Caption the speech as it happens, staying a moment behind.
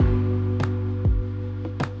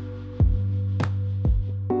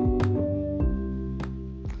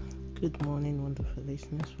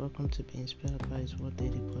listeners, welcome to Be Inspired by His Word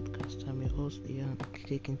Daily Podcast. I'm your host, Leon,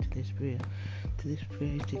 taking today's prayer. Today's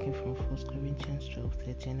prayer is taken from 1 Corinthians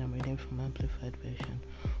 12:13. I'm reading from Amplified Version.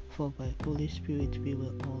 For by Holy Spirit we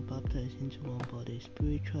were all baptized into one body,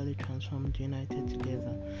 spiritually transformed, united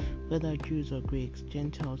together. Whether Jews or Greeks,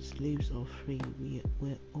 Gentiles, slaves or free, we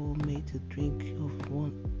were all made to drink of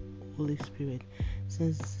one Holy Spirit,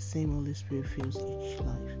 since the same Holy Spirit fills each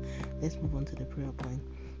life. Let's move on to the prayer point.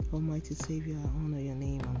 Almighty Savior, I honor your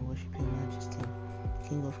name and worship your majesty.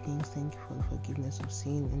 King of kings, thank you for the forgiveness of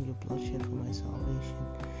sin and your bloodshed for my salvation.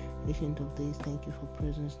 Ancient of days, thank you for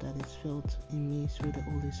presence that is felt in me through the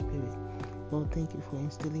Holy Spirit. Lord, thank you for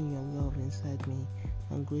instilling your love inside me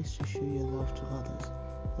and grace to show your love to others.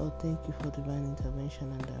 Lord, thank you for divine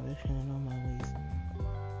intervention and direction in all my ways.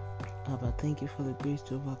 Abba, thank you for the grace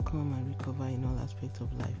to overcome and recover in all aspects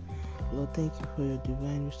of life. Lord, thank you for your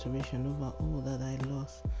divine restoration over all that I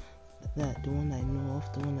lost, that the one I know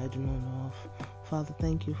of, the one I do not know of. Father,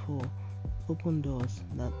 thank you for open doors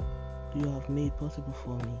that you have made possible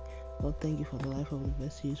for me. Lord, thank you for the life of the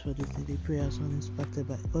vessels for this daily prayers,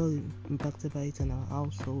 all impacted by it in our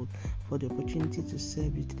household, for the opportunity to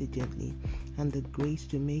serve you diligently, and the grace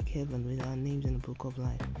to make heaven with our names in the book of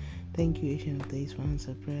life. Thank you, Ancient of Days, for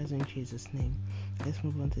answer prayers in Jesus' name. Let's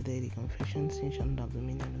move on to daily confession. Sin shall not have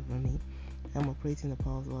dominion over me. I'm operating the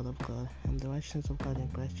power of the Word of God. I'm the righteousness of God in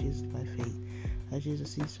Christ Jesus by faith. As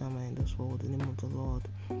Jesus is farmer in this world, in the name of the Lord,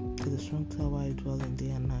 to the strong tower I dwell in day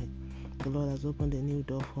and night. The Lord has opened a new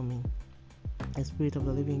door for me. The Spirit of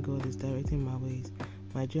the living God is directing my ways.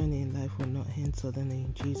 My journey in life will not end suddenly,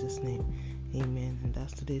 in Jesus' name. Amen. And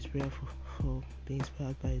that's today's prayer for being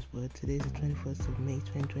inspired by His Word. Today is the 21st of May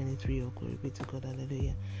 2023. Oh, glory be to God.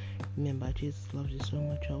 Hallelujah. Remember, Jesus loves you so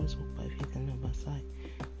much. Always walk by faith and not by sight.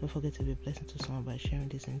 Don't forget to be a blessing to someone by sharing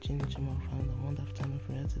this and tuning tomorrow for a wonderful time of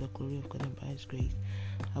prayer to the glory of God and by His grace.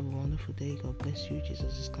 Have a wonderful day. God bless you.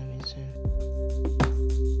 Jesus is coming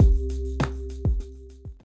soon.